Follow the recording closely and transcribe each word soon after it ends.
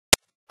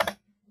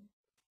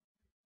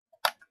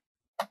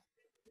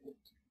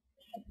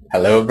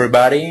Hello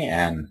everybody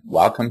and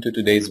welcome to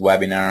today's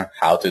webinar,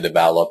 How to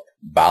Develop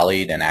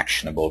Valid and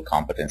Actionable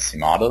Competency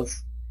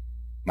Models.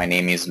 My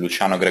name is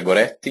Luciano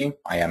Gregoretti.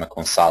 I am a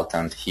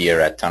consultant here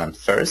at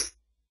TalentFirst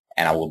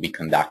and I will be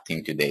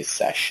conducting today's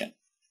session.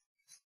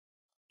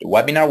 The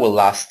webinar will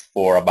last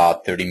for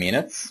about 30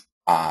 minutes.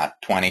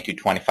 20 to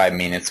 25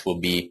 minutes will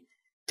be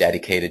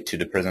dedicated to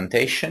the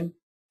presentation.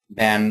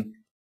 Then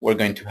we're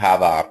going to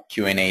have a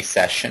Q&A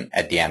session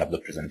at the end of the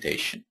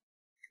presentation.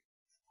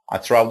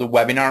 Throughout the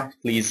webinar,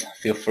 please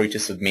feel free to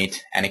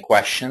submit any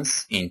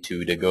questions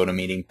into the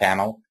GoToMeeting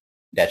panel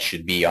that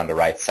should be on the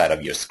right side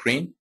of your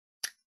screen.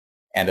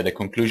 And at the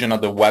conclusion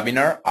of the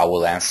webinar, I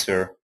will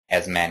answer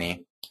as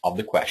many of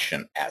the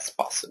questions as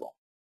possible.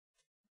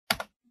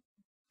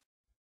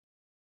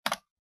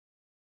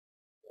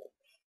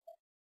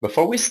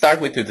 Before we start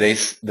with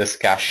today's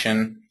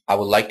discussion, I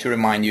would like to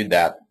remind you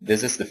that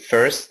this is the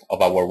first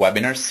of our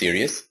webinar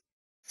series,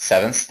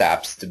 7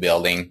 Steps to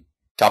Building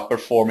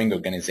Top-Performing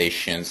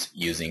Organizations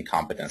Using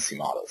Competency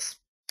Models.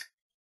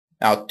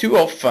 Now, too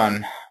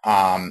often,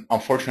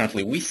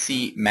 unfortunately, we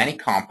see many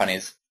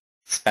companies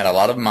spend a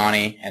lot of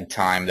money and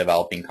time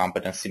developing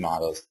competency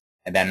models,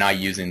 and they're not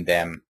using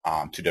them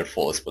to their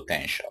fullest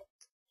potential.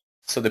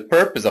 So the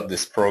purpose of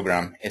this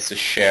program is to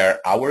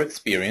share our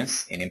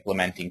experience in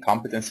implementing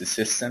competency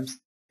systems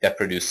that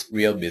produce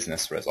real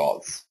business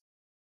results.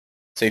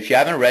 So if you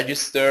haven't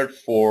registered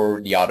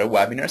for the other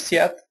webinars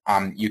yet,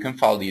 you can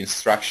follow the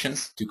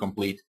instructions to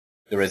complete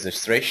the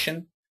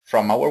registration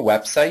from our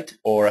website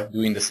or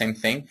doing the same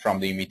thing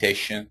from the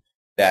invitation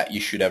that you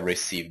should have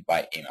received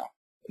by email.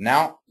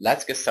 Now,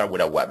 let's get started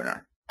with our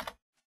webinar.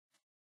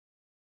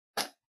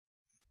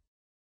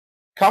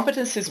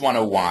 Competencies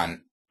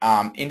 101.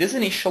 In this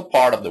initial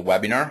part of the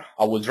webinar,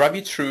 I will drive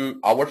you through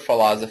our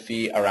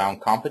philosophy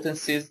around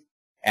competencies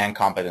and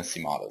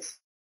competency models.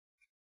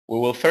 We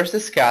will first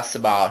discuss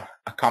about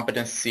a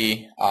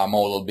competency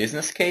model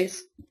business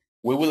case.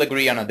 We will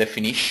agree on a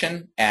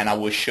definition, and I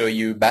will show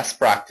you best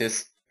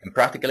practice and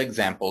practical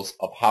examples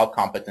of how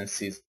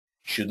competencies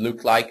should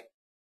look like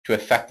to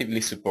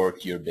effectively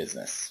support your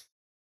business.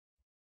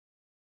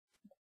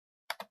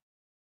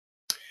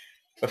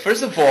 But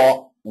first of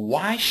all,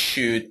 why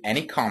should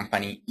any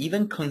company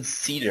even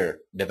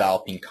consider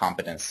developing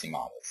competency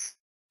models?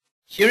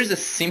 Here's a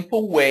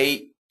simple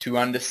way to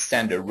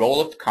understand the role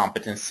of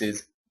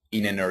competencies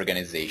in an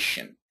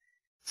organization.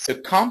 So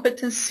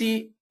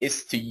competency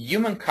is to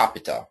human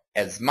capital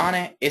as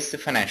money is to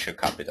financial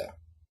capital.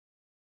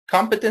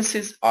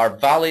 Competencies are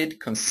valid,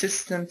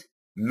 consistent,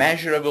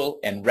 measurable,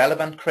 and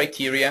relevant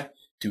criteria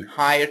to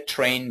hire,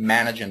 train,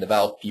 manage, and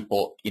develop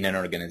people in an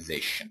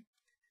organization.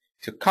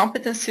 So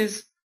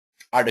competencies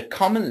are the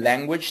common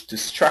language to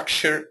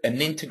structure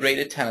an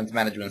integrated talent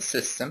management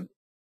system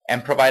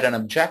and provide an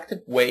objective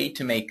way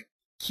to make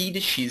key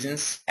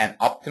decisions and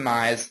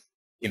optimize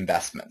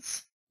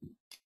investments.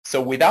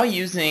 So without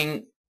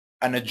using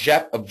an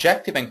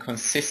objective and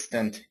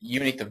consistent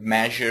unit of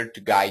measure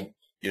to guide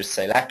your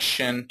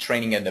selection,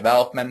 training and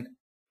development,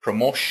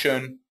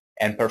 promotion,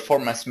 and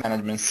performance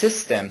management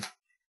system,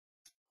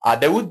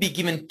 there would be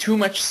given too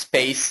much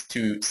space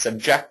to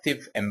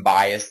subjective and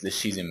biased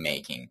decision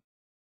making.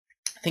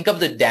 Think of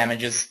the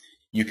damages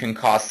you can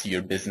cause to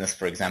your business,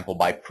 for example,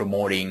 by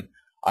promoting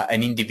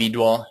an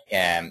individual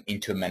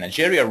into a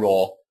managerial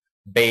role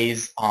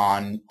based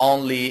on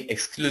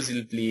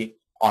exclusively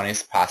on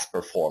his past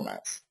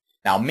performance.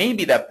 Now,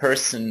 maybe that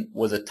person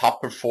was a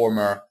top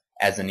performer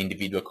as an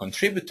individual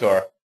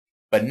contributor,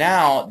 but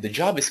now the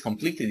job is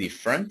completely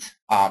different,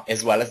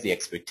 as well as the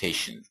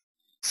expectations.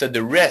 So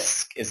the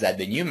risk is that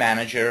the new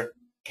manager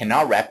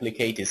cannot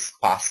replicate his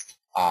past,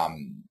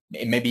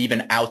 maybe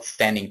even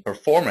outstanding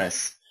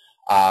performance,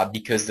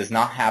 because does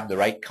not have the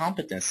right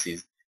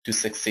competencies to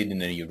succeed in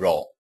the new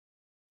role.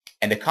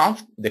 And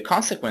the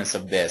consequence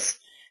of this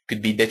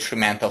could be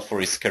detrimental for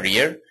his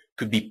career,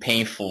 could be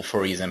painful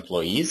for his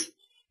employees,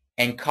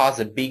 and cause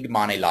a big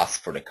money loss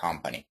for the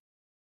company.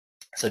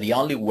 So the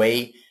only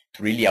way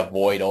to really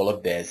avoid all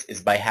of this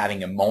is by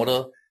having a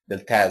model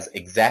that tells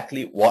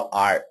exactly what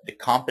are the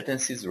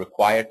competencies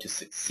required to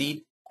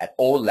succeed at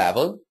all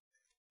levels,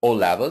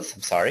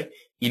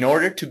 in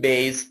order to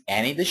base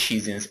any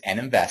decisions and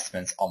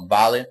investments on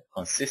valid,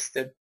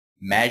 consistent,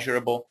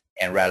 measurable,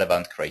 and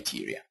relevant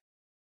criteria.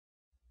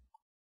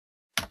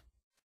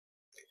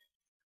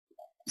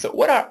 So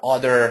what are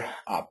other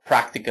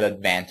practical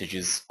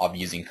advantages of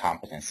using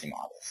competency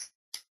models?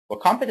 Well,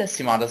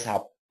 competency models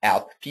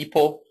help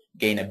people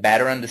gain a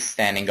better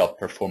understanding of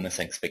performance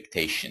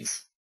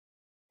expectations.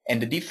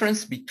 And the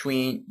difference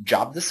between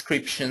job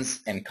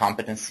descriptions and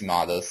competency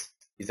models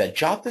is that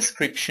job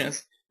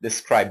descriptions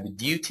describe the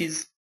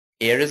duties,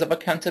 areas of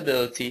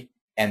accountability,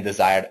 and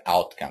desired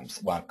outcomes,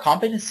 while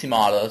competency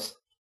models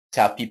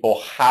tell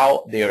people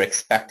how they are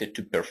expected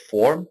to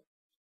perform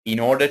in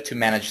order to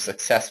manage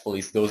successfully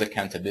those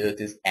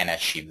accountabilities and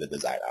achieve the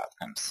desired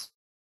outcomes.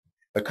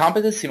 The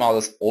competency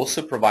models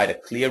also provide a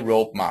clear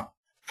roadmap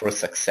for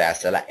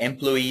success that let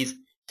employees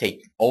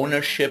take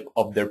ownership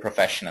of their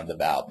professional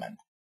development.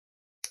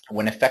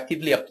 When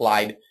effectively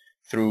applied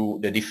through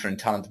the different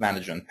talent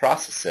management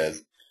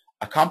processes,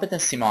 a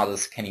competency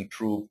models can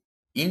improve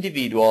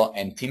individual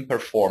and team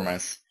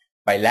performance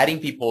by letting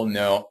people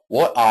know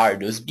what are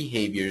those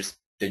behaviors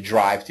that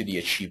drive to the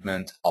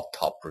achievement of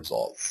top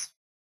results.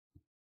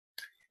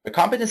 The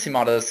competency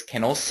models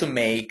can also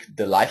make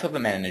the life of a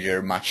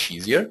manager much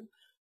easier.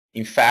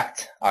 In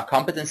fact, our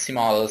competency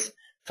models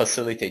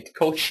facilitate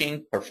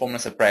coaching,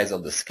 performance appraisal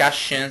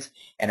discussions,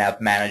 and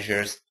help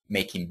managers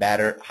making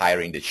better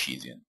hiring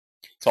decisions.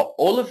 So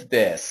all of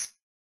this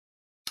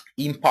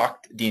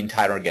impact the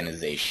entire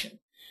organization.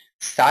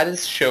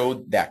 Studies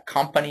showed that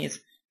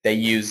companies that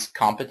use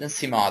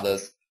competency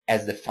models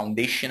as the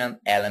foundational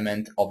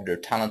element of their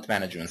talent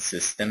management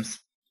systems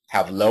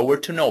have lower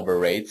turnover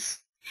rates,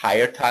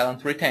 higher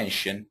talent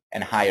retention,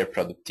 and higher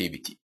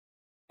productivity.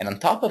 And on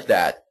top of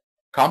that,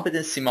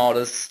 competency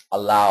models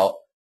allow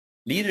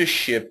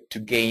leadership to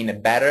gain a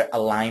better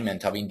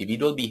alignment of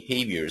individual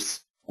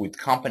behaviors with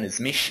companies'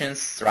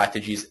 missions,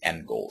 strategies,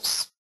 and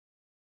goals.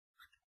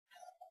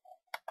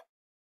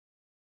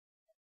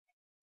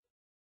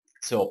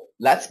 So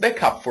let's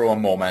back up for a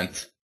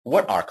moment.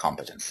 What are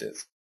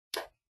competencies?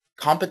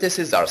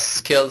 Competencies are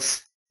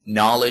skills,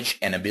 knowledge,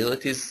 and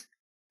abilities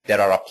that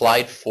are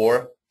applied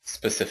for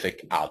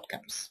specific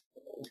outcomes.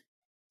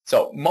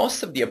 So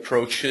most of the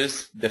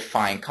approaches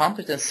define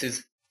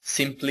competencies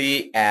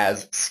simply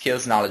as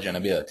skills, knowledge, and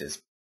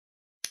abilities.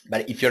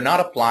 But if you're not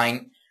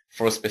applying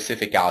for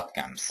specific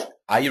outcomes,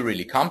 are you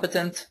really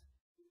competent?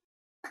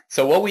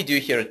 So what we do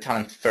here at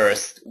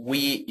TalentFirst,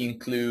 we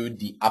include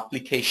the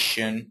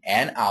application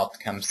and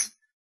outcomes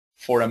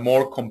for a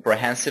more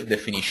comprehensive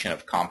definition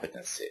of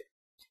competency.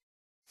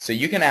 So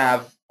you can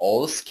have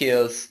all the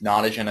skills,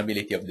 knowledge, and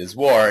ability of this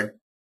word,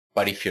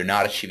 but if you're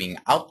not achieving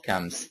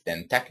outcomes,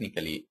 then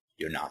technically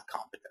you're not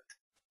competent.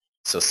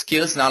 So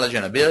skills, knowledge,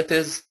 and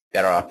abilities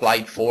that are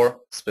applied for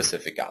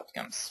specific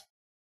outcomes.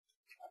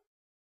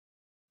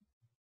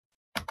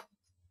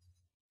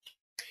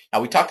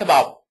 Now we talked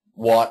about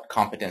what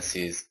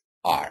competencies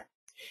are.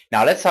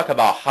 Now let's talk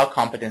about how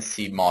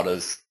competency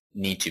models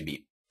need to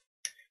be.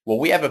 Well,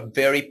 we have a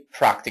very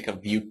practical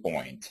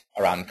viewpoint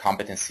around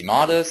competency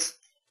models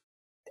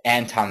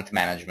and talent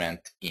management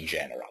in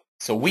general.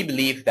 So we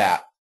believe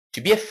that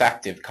to be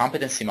effective,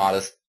 competency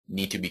models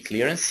need to be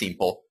clear and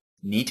simple,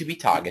 need to be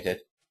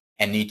targeted,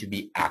 and need to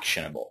be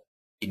actionable,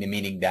 in the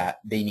meaning that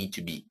they need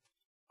to be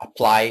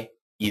applied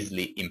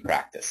easily in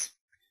practice.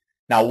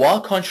 Now,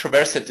 while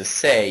controversial to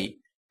say,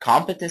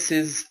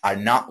 competencies are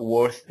not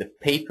worth the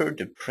paper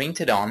they're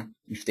printed on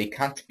if they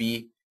can't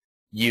be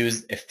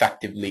used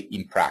effectively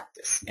in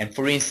practice. And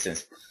for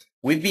instance,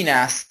 we've been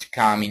asked to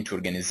come into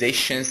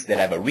organizations that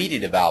have already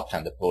developed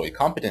and deployed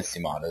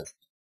competency models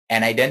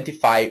and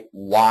identify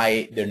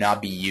why they're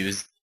not being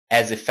used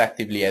as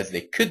effectively as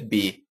they could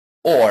be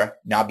or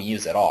not being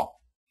used at all.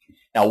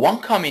 Now, one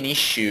common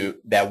issue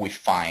that we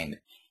find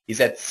is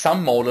that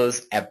some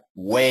models have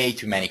way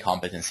too many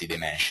competency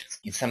dimensions,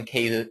 in some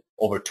cases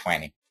over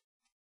 20.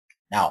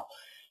 Now,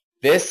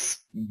 this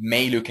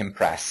may look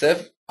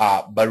impressive,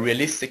 but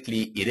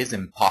realistically, it is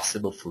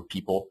impossible for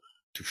people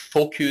to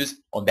focus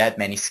on that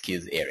many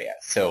skills areas.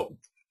 So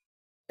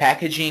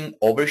packaging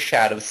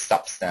overshadows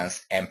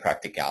substance and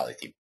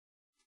practicality.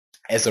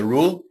 As a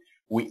rule,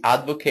 we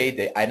advocate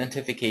the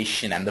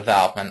identification and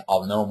development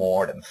of no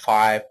more than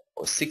 5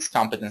 or 6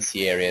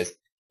 competency areas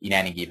in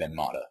any given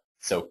model.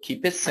 So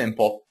keep it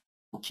simple,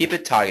 keep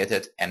it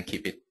targeted, and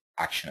keep it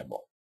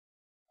actionable.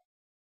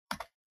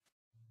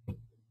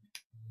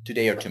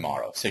 Today or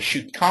tomorrow. So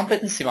should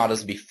competency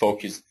models be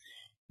focused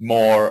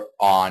more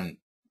on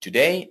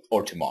today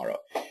or tomorrow?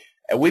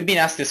 We've been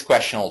asked this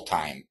question all the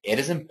time. It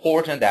is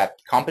important that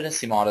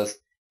competency models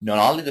not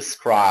only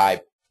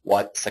describe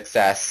what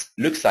success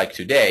looks like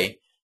today,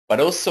 but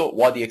also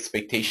what the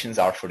expectations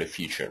are for the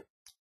future.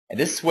 And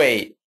this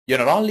way, you're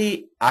not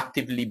only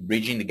actively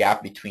bridging the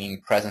gap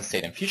between present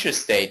state and future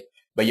state,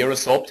 but you're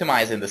also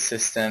optimizing the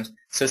system's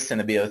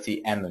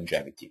sustainability and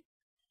longevity.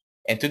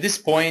 And to this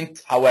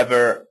point,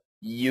 however,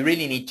 you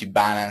really need to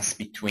balance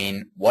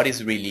between what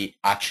is really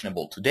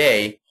actionable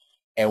today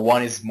and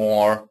what is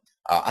more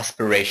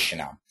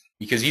aspirational,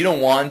 because you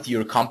don't want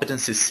your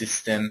competency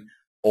system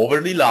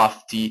overly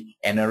lofty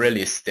and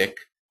unrealistic,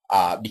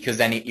 because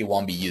then it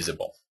won't be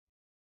usable.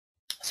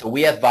 So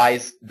we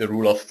advise the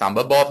rule of thumb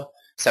above.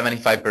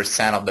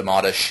 75% of the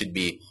model should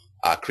be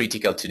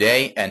critical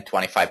today and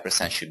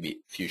 25% should be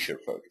future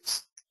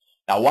focused.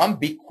 Now, one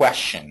big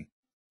question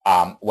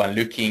when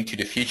looking to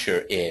the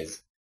future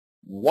is,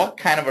 what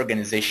kind of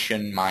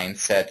organization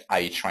mindset are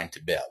you trying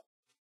to build?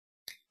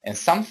 And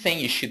something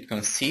you should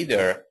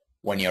consider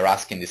when you're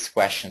asking these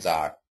questions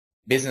are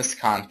business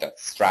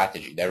context,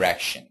 strategy,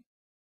 direction,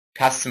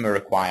 customer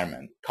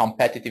requirement,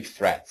 competitive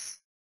threats,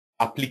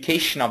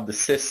 application of the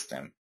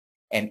system,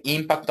 and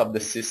impact of the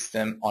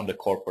system on the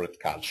corporate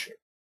culture.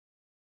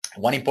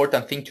 One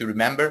important thing to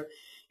remember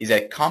is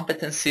that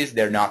competencies,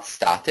 they're not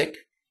static.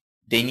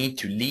 They need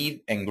to live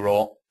and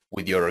grow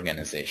with your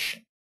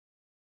organization.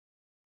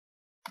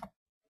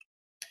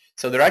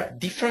 So there are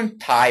different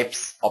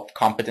types of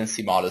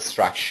competency model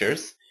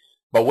structures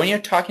But when you're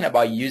talking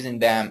about using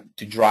them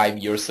to drive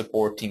your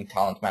supporting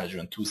talent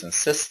management tools and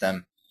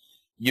system,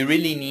 you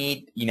really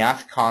need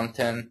enough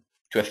content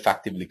to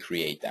effectively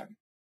create them.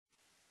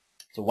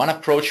 So one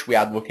approach we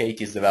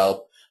advocate is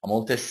develop a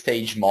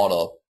multi-stage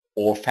model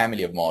or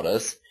family of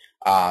models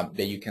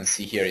that you can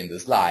see here in the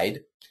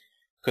slide,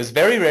 because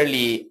very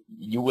rarely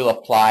you will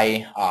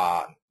apply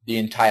the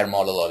entire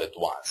model all at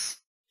once.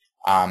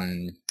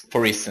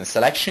 For instance,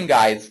 selection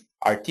guides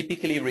are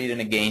typically written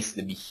against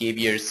the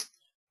behaviors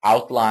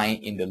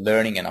outlined in the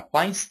learning and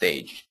applying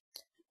stage.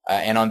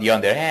 And on the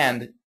other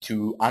hand,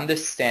 to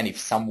understand if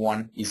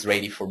someone is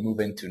ready for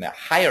moving to a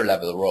higher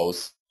level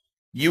roles,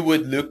 you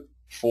would look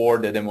for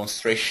the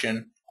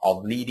demonstration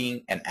of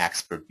leading and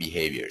expert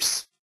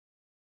behaviors.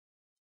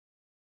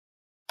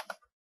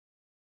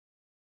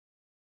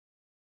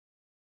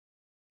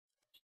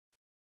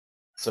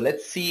 So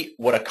let's see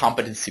what a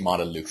competency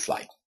model looks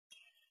like.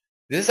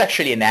 This is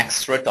actually an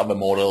extract of a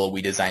model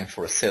we designed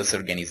for a sales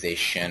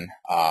organization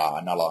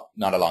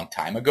not a long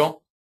time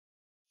ago.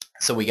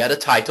 So we got a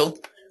title,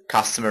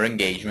 customer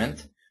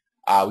engagement.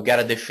 We got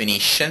a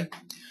definition,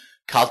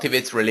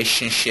 cultivates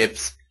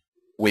relationships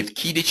with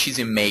key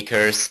decision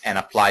makers and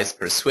applies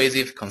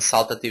persuasive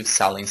consultative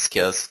selling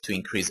skills to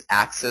increase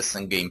access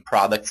and gain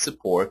product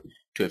support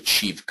to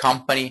achieve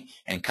company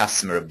and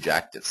customer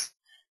objectives.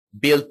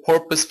 Build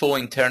purposeful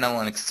internal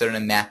and external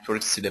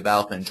networks to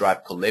develop and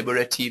drive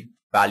collaborative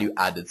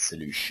value-added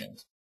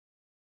solutions.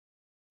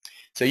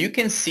 So you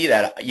can see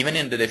that even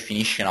in the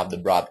definition of the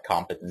broad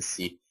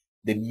competency,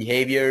 the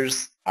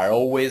behaviors are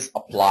always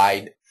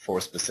applied for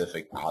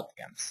specific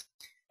outcomes.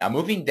 Now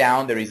moving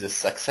down, there is a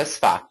success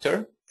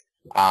factor,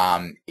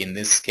 in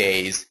this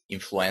case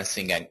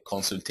influencing and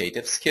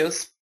consultative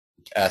skills,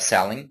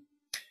 selling.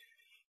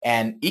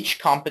 And each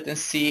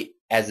competency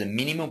has a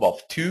minimum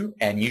of 2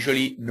 and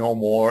usually no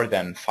more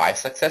than 5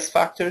 success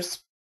factors.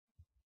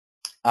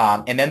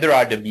 And then there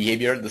are the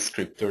behavioral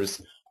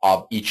descriptors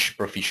of each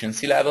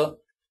proficiency level: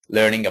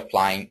 learning,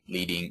 applying,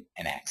 leading,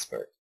 and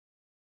expert.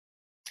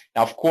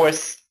 Now, of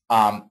course,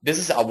 this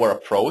is our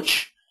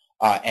approach,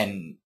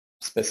 and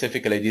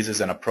specifically this is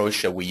an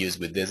approach that we use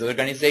with this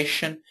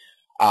organization.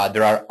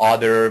 There are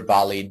other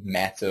valid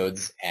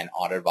methods and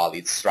other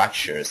valid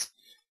structures.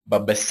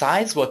 But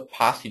besides what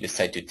path you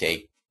decide to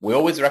take, we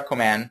always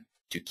recommend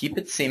to keep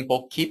it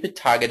simple, keep it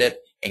targeted,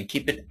 and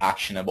keep it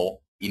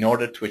actionable in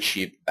order to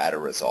achieve better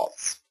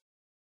results.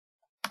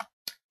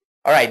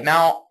 All right,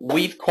 now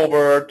we've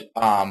covered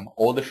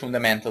all the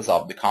fundamentals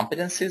of the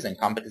competencies and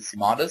competency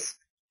models.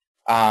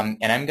 And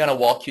I'm going to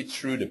walk you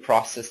through the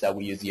process that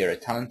we use here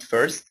at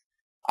TalentFirst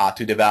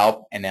to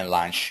develop and then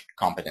launch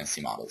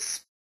competency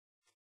models.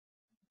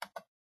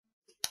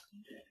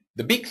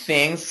 The big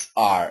things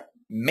are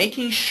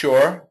making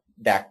sure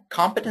that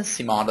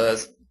competency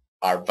models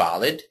are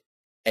valid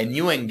and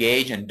you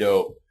engage and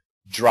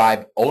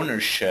drive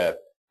ownership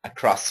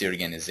across the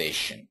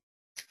organization.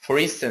 For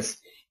instance,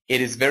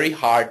 it is very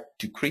hard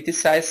to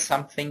criticize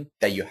something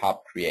that you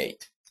help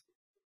create.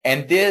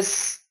 And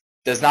this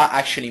does not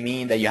actually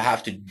mean that you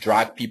have to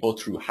drag people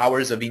through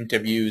hours of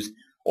interviews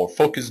or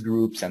focus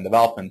groups and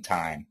development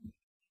time.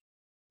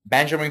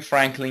 Benjamin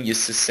Franklin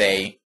used to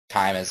say,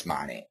 time is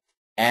money.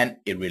 And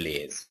it really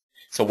is.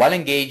 So while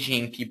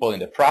engaging people in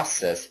the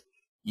process,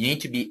 you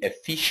need to be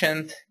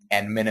efficient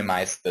and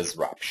minimize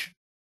disruption.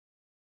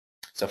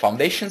 So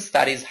foundation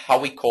study is how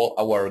we call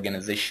our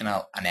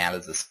organizational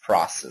analysis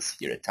process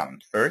here at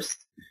TalentFirst.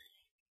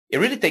 It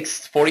really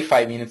takes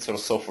 45 minutes or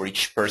so for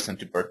each person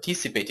to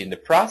participate in the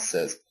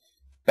process,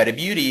 but the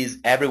beauty is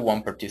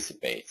everyone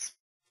participates.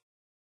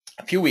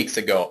 A few weeks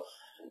ago,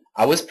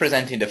 I was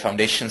presenting the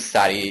foundation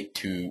study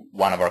to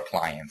one of our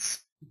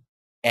clients.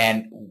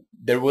 And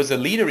there was a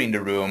leader in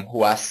the room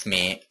who asked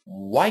me,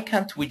 why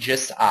can't we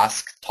just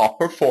ask top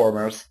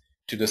performers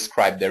to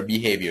describe their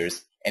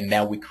behaviors and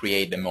then we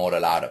create the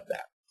model out of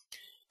that?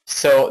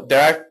 So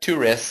there are 2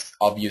 risks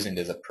of using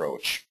this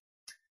approach.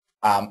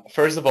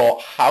 First of all,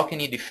 how can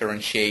you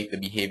differentiate the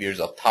behaviors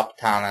of top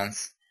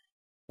talents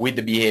with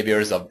the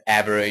behaviors of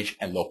average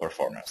and low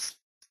performers?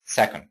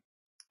 Second,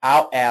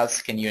 how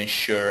else can you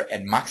ensure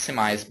and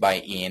maximize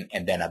buy-in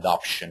and then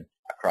adoption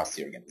across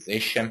the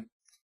organization?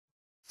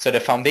 So the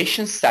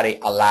foundation study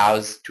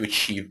allows to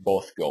achieve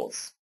both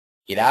goals.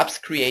 It helps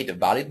create a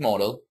valid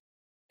model,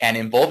 and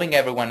involving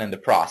everyone in the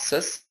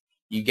process,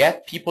 you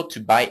get people to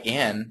buy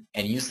in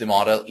and use the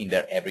model in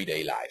their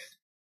everyday life.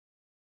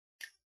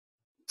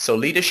 So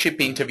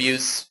leadership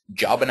interviews,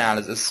 job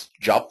analysis,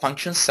 job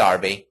function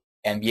survey,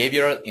 and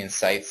behavioral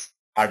insights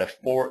are the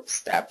 4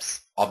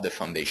 steps of the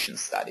foundation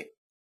study.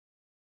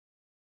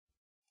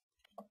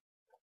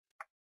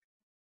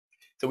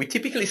 So we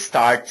typically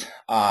start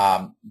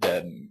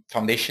the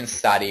foundation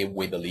study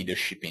with the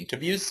leadership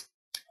interviews,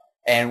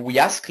 and we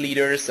ask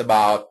leaders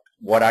about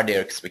what are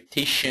their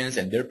expectations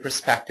and their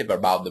perspective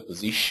about the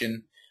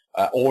position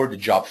or the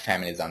job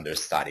families under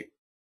study.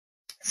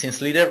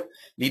 Since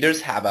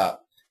leaders have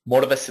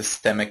more of a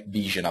systemic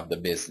vision of the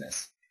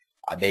business,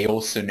 they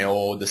also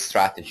know the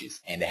strategies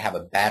and they have a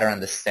better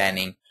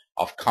understanding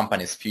of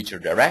companies' future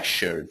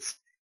directions.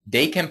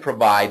 they can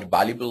provide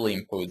valuable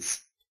inputs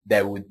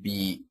that would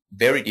be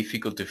very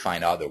difficult to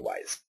find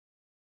otherwise.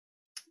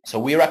 So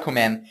we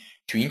recommend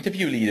to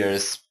interview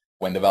leaders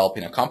when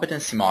developing a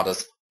competency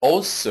models,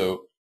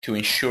 also to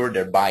ensure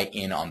their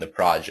buy-in on the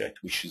project,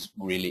 which is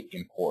really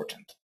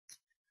important.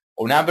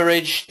 On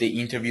average, the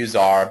interviews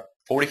are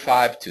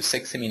 45 to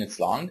 60 minutes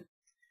long,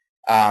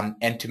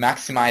 and to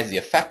maximize the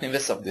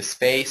effectiveness of this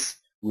phase,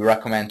 we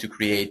recommend to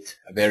create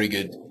a very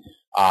good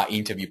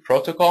interview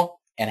protocol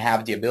and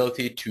have the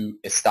ability to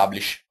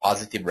establish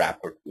positive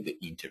rapport with the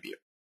interviewer.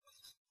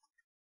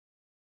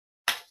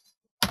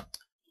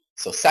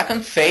 So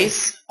second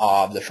phase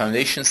of the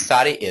foundation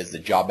study is the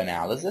job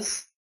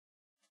analysis.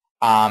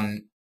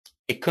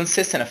 It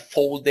consists in a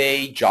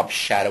full-day job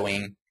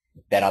shadowing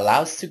that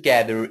allows to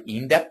gather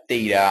in-depth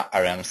data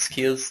around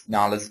skills,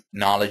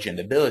 knowledge, and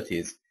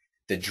abilities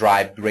that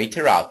drive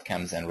greater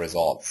outcomes and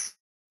results.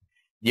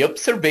 The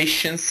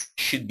observations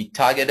should be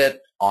targeted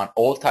on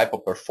all type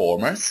of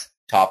performers,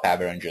 top,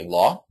 average, and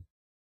low,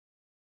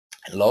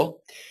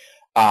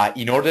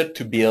 in order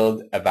to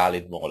build a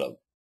valid model.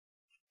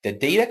 The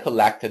data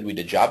collected with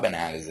the job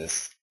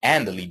analysis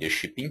and the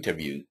leadership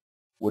interview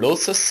would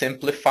also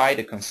simplify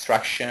the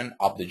construction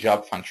of the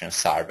job function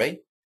survey,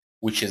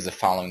 which is the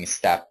following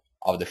step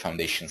of the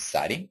foundation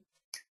study.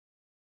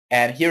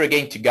 And here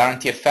again, to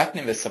guarantee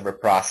effectiveness of a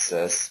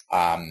process,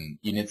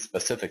 you need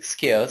specific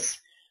skills.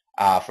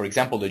 For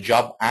example, the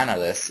job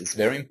analyst is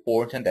very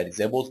important that is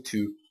able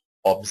to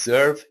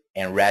observe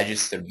and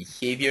register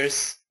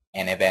behaviors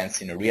and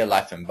events in a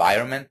real-life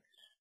environment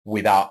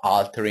without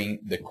altering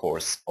the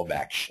course of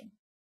action.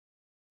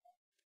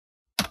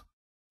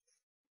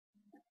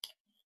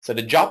 So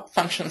the job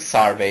function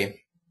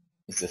survey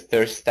is the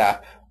third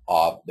step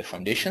of the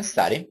foundation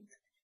study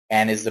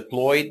and is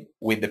deployed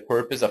with the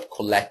purpose of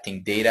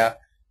collecting data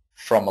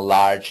from a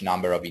large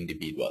number of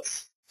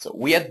individuals. So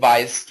we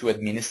advise to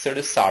administer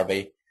the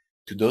survey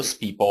to those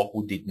people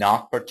who did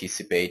not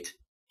participate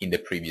in the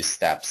previous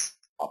steps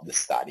of the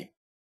study.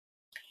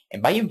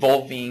 And by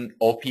involving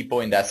all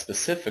people in that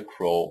specific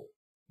role,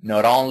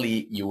 not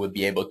only you will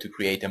be able to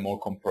create a more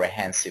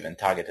comprehensive and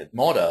targeted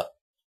model,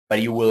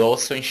 but you will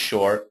also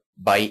ensure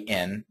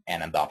buy-in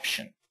and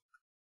adoption.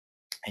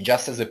 And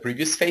just as the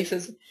previous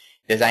phases,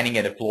 designing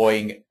and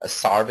deploying a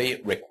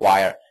survey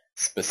require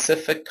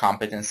specific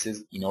competencies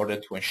in order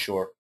to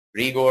ensure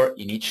rigor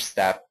in each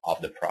step of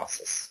the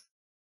process.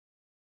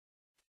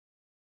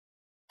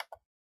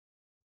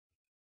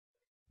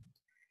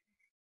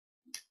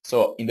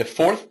 So in the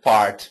fourth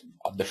part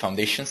of the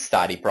foundation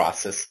study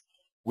process,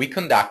 we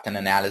conduct an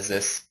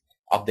analysis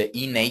of the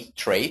innate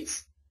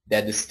traits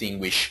that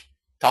distinguish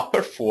top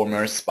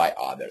performers by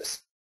others.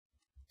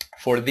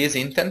 For this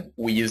intent,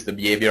 we use the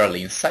behavioral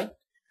insight,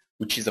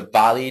 which is a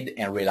valid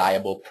and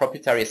reliable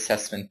proprietary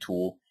assessment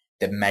tool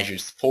that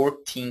measures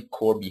 14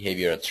 core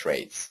behavioral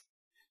traits.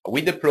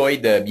 We deploy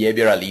the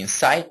behavioral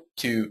insight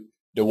to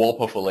the world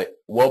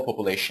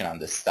population on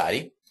the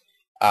study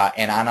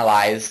and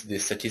analyze the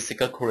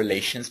statistical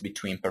correlations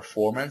between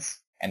performance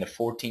and the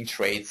 14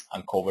 traits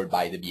uncovered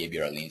by the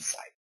behavioral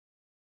insight.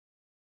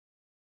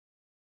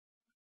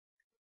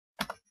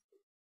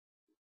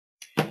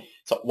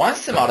 So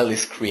once the model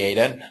is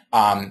created,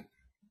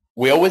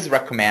 we always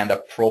recommend a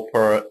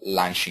proper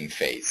launching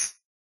phase.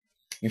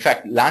 In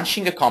fact,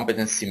 launching a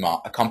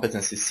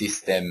competency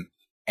system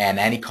and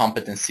any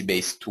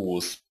competency-based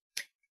tools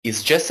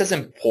is just as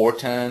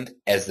important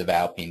as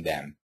developing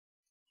them.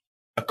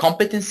 A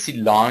competency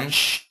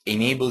launch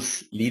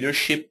enables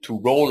leadership to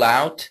roll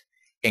out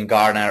and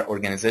garner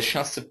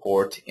organizational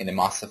support in the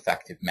most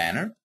effective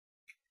manner.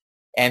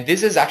 And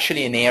this is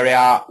actually an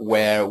area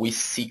where we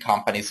see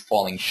companies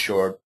falling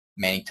short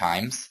many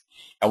times.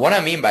 And what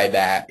I mean by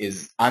that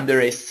is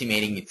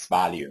underestimating its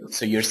value.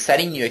 So you're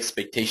setting new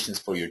expectations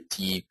for your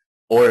team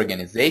or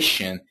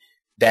organization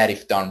that,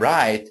 if done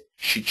right,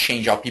 should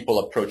change how people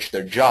approach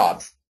their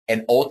jobs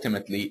and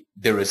ultimately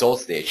the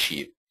results they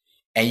achieve.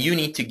 And you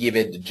need to give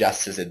it the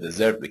justice it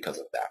deserves because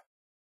of that.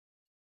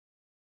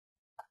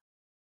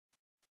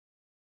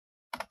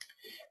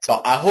 So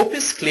I hope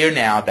it's clear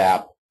now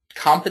that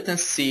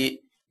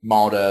competency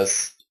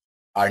models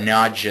are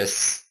not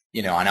just,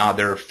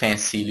 another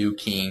fancy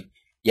looking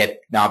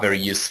yet not very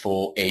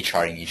useful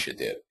HR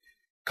initiative.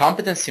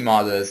 Competency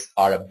models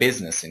are a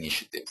business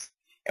initiative.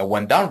 And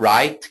when done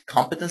right,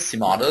 competency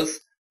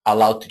models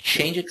allow to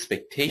change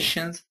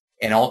expectations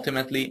and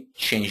ultimately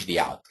change the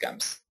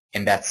outcomes.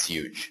 And that's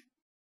huge.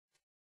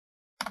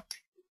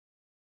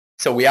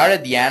 So we are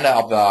at the end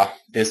of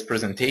this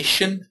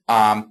presentation.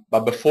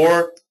 But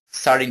before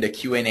starting the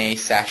Q&A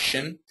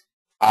session,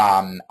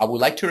 I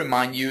would like to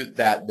remind you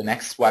that the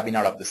next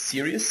webinar of the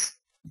series,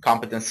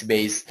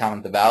 Competency-Based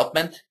Talent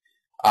Development,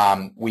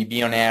 will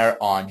be on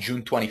air on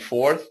June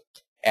 24th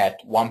at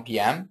 1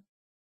 p.m.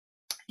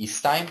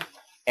 East Time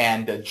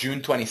and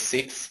June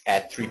 26th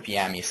at 3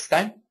 p.m. East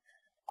Time.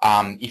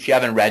 If you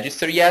haven't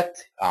registered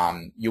yet,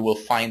 you will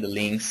find the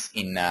links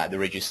in the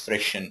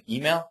registration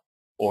email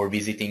or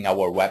visiting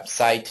our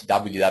website,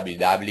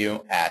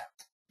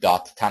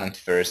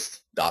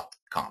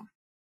 www.talentfirst.com.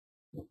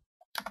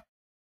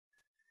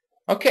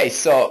 Okay,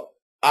 so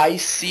I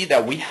see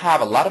that we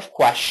have a lot of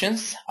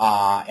questions,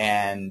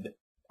 and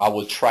I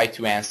will try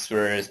to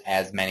answer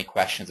as many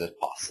questions as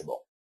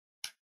possible.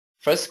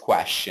 First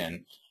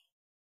question,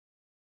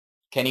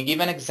 can you give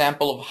an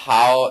example of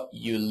how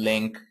you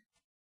link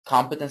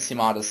competency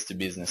models to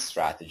business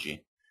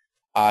strategy?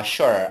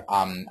 Sure.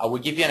 I will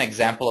give you an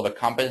example of a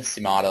competency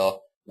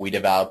model we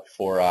developed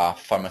for a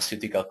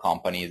pharmaceutical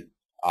company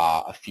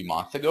a few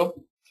months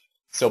ago.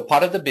 So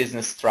part of the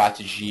business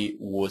strategy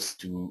was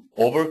to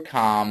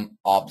overcome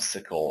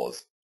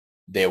obstacles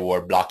that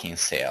were blocking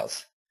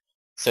sales.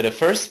 So the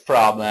first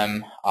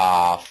problem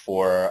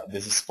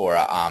this is for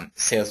a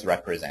sales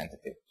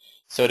representative.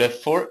 So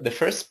the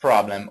first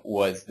problem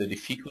was the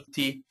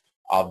difficulty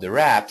of the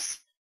reps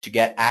to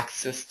get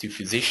access to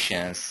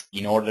physicians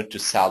in order to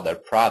sell their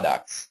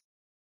products.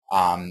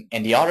 And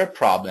the other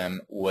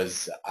problem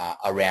was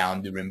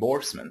around the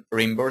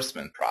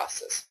reimbursement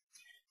process.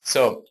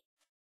 So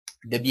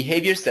the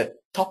behaviors that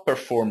top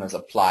performers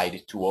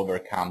applied to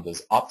overcome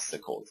those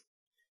obstacles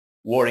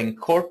were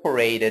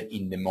incorporated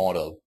in the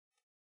model,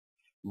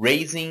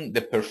 raising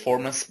the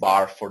performance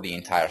bar for the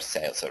entire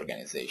sales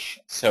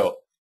organization. So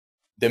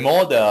the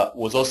model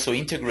was also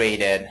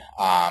integrated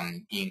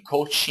in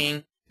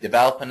coaching,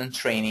 development and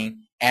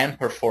training, and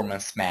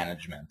performance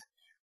management,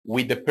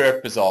 with the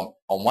purpose of,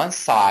 on one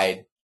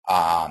side,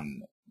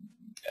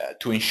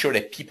 to ensure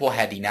that people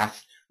had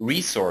enough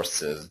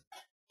resources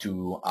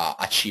to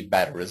achieve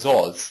better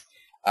results,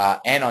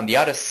 and on the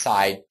other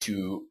side,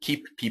 to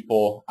keep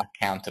people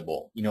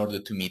accountable in order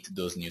to meet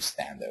those new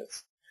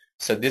standards.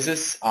 So this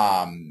is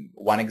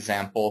one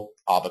example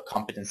of how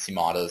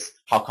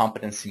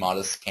competency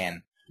models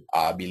can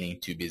be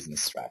linked to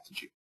business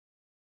strategy.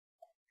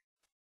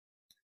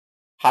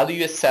 How do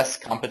you assess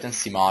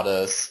competency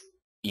models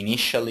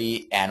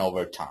initially and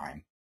over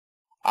time?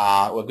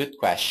 Well, good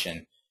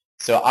question.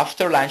 So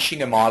after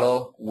launching a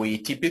model, we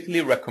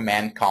typically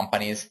recommend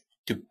companies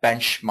to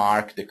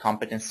benchmark the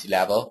competency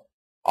level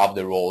of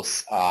the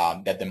roles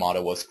that the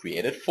model was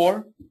created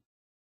for.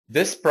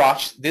 This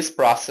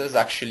process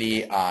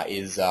actually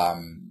is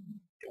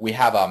we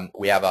have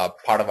a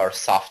part of our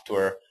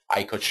software,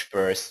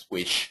 iCoachFirst,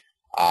 which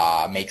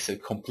makes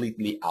it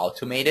completely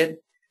automated.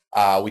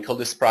 We call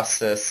this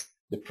process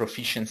the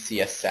proficiency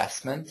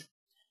assessment.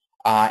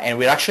 And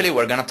we're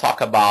going to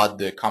talk about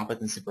the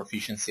competency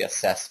proficiency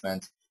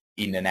assessment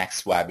in the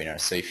next webinar.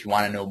 So if you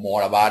want to know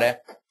more about it,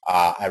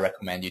 I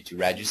recommend you to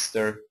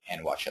register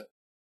and watch it.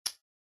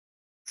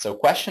 So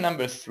question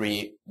number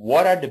 3,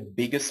 what are the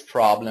biggest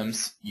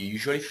problems you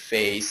usually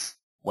face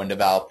when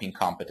developing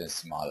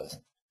competency models?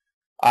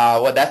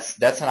 Well,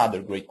 that's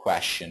another great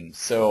question.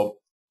 So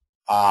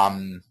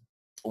one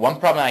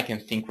problem I can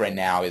think right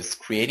now is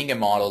creating a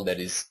model that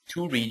is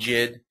too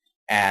rigid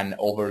and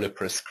overly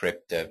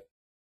prescriptive.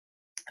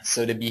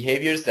 So the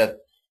behaviors that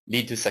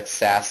lead to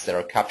success that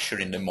are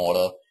captured in the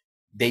model,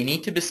 they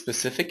need to be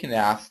specific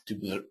enough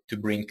to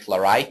bring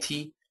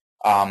clarity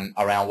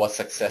around what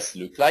success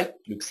looks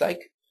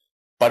like,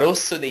 but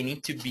also they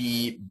need to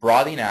be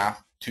broad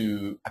enough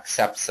to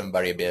accept some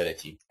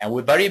variability. And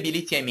with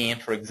variability, I mean,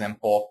 for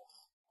example,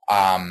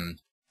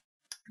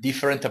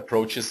 different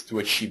approaches to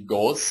achieve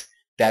goals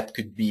that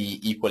could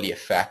be equally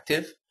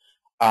effective,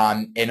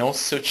 and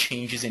also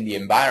changes in the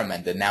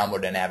environment that now more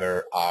than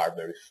ever are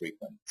very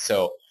frequent.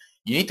 So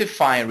you need to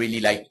find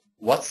really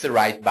what's the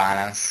right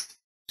balance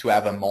to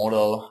have a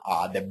model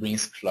that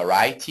brings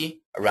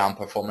clarity around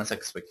performance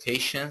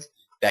expectations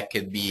that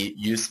could be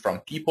used from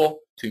people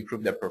to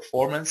improve their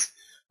performance,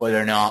 but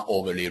they're not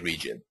overly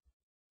rigid.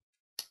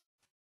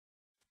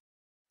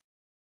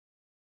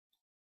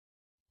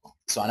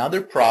 So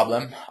another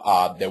problem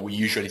that we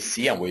usually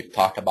see, and we've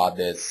talked about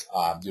this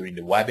during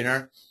the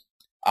webinar,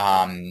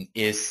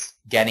 is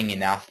getting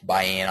enough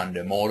buy-in on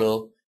the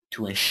model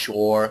to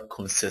ensure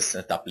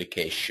consistent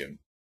application.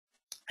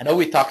 I know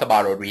we talked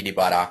about it already,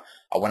 but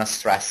I want to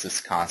stress this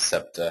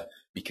concept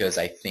because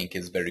I think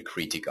it's very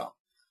critical.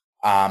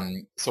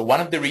 So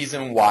one of the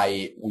reasons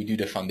why we do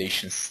the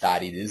foundation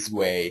study this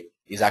way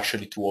is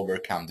actually to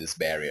overcome this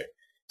barrier.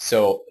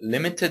 So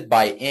limited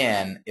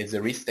buy-in is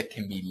a risk that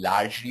can be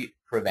largely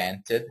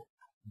prevented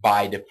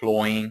by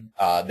deploying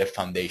the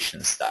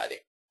foundation study.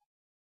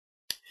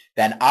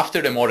 Then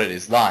after the model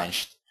is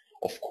launched,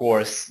 of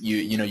course,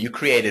 you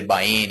created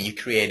buy-in, you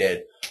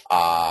created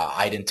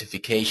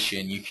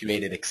identification, you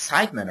created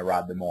excitement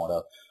around the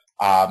model,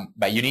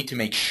 but you need to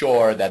make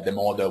sure that the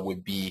model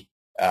would be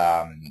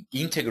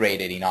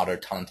integrated in other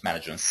talent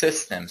management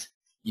systems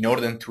in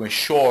order to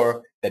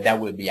ensure that that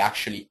will be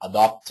actually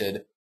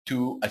adopted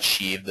to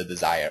achieve the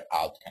desired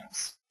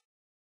outcomes.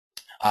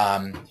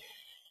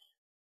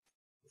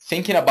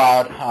 Thinking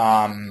about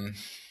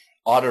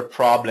other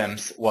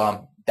problems,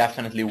 well,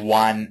 definitely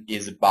one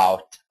is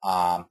about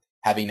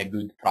having a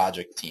good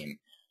project team.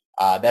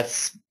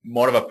 That's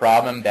more of a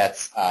problem.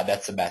 That's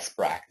a best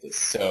practice.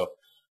 So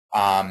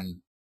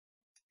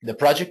the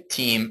project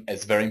team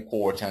is very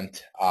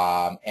important,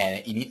 and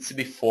it needs to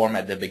be formed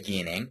at the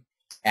beginning.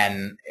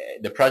 And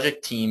the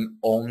project team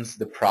owns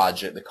the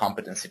project, the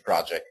competency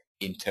project,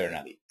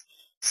 internally.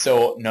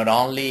 So not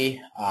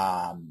only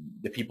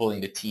the people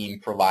in the team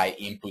provide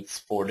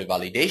inputs for the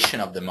validation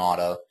of the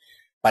model,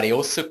 but they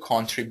also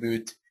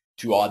contribute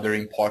to other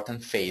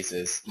important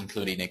phases,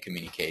 including the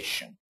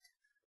communication.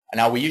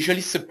 Now, we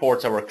usually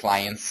support our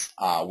clients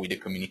with the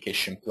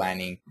communication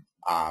planning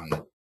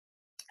and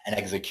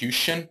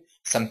execution.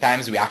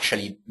 Sometimes we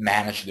actually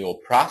manage the whole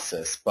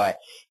process, but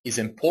it's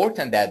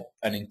important that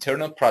an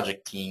internal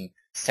project team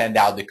send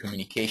out the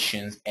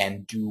communications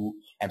and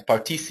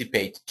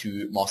participate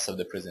to most of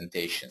the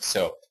presentations.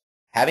 So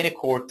having a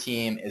core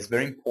team is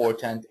very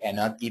important, and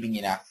not giving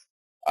enough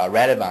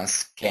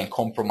relevance can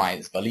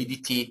compromise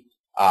validity,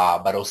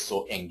 but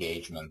also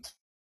engagement.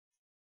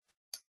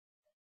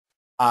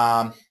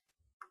 Let's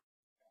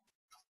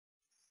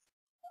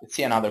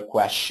see another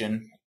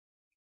question.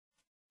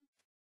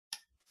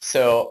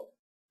 So,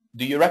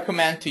 do you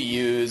recommend to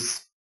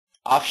use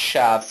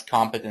off-shelf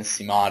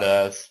competency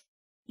models?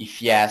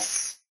 If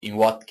yes, in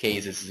what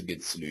cases is a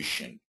good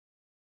solution?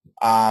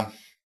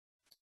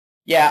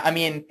 Yeah, I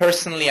mean,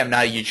 personally, I'm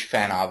not a huge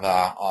fan of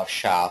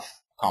off-shelf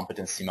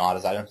competency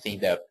models. I don't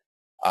think that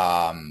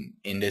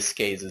in this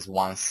case is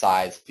one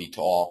size fits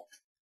all.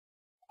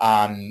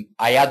 I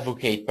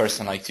advocate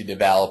personally to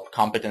develop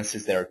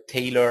competencies that are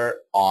tailored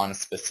on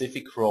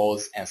specific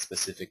roles and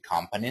specific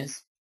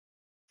companies.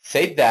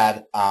 Say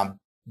that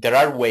there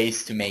are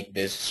ways to make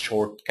this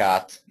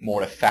shortcut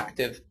more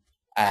effective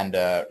and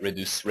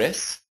reduce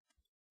risks.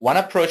 One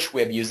approach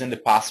we have used in the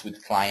past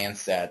with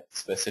clients that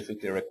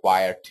specifically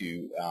require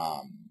to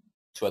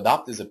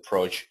adopt this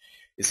approach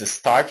is to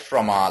start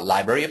from a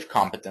library of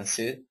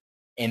competency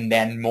and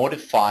then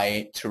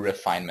modify to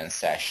refinement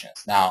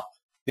sessions. Now,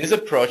 this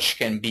approach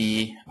can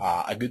be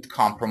a good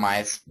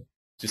compromise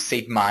to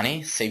save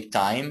money, save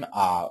time,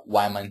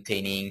 while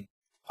maintaining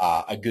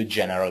a good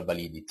general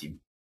validity.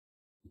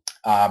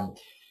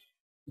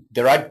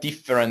 There are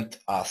different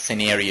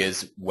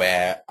scenarios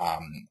where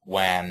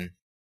when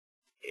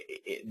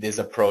this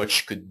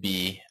approach could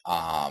be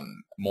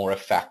more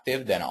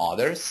effective than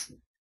others.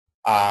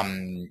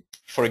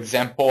 For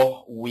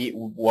example,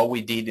 what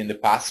we did in the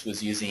past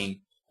was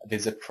using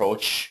this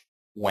approach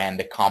when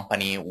the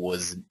company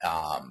was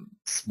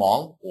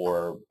small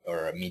or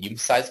a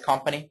medium-sized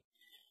company,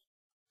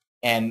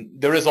 and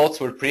the results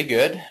were pretty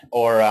good.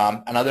 Or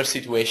another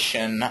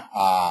situation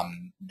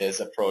this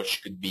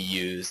approach could be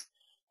used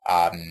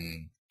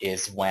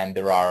is when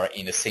there are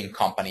in the same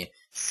company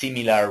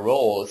similar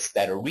roles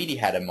that already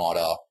had a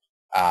model,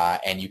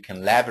 and you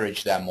can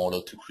leverage that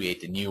model to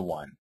create a new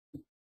one.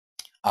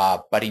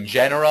 But in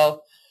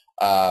general,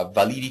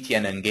 validity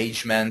and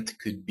engagement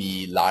could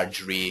be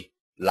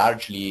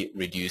largely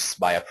reduced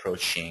by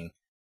approaching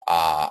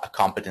a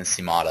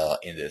competency model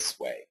in this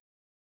way.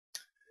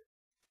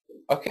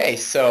 Okay,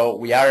 so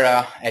we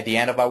are at the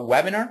end of our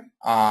webinar.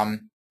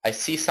 I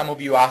see some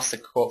of you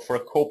asked for a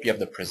copy of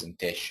the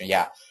presentation.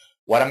 Yeah,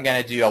 what I'm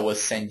going to do, I will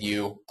send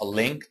you a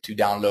link to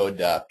download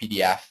the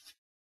PDF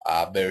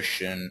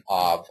version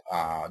of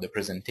the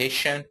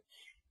presentation,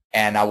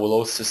 and I will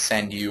also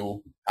send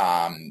you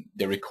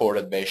the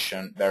recorded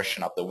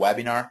version of the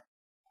webinar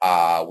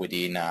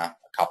within a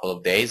couple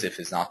of days. If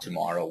it's not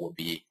tomorrow, it will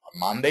be on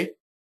Monday.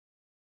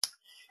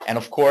 And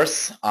of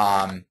course,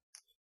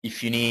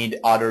 if you need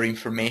other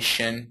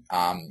information,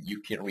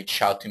 you can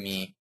reach out to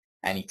me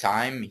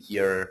anytime.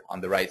 Here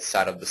on the right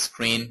side of the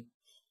screen,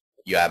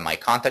 you have my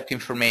contact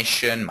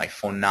information, my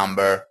phone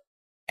number,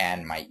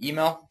 and my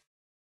email.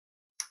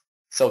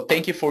 So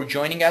thank you for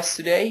joining us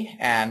today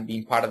and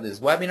being part of this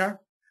webinar.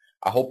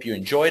 I hope you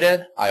enjoyed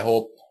it. I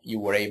hope you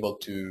were able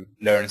to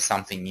learn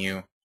something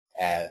new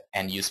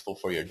and useful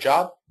for your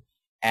job.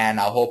 And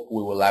I hope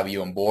we will have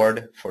you on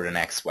board for the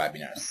next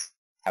webinars.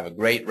 Have a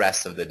great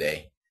rest of the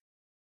day.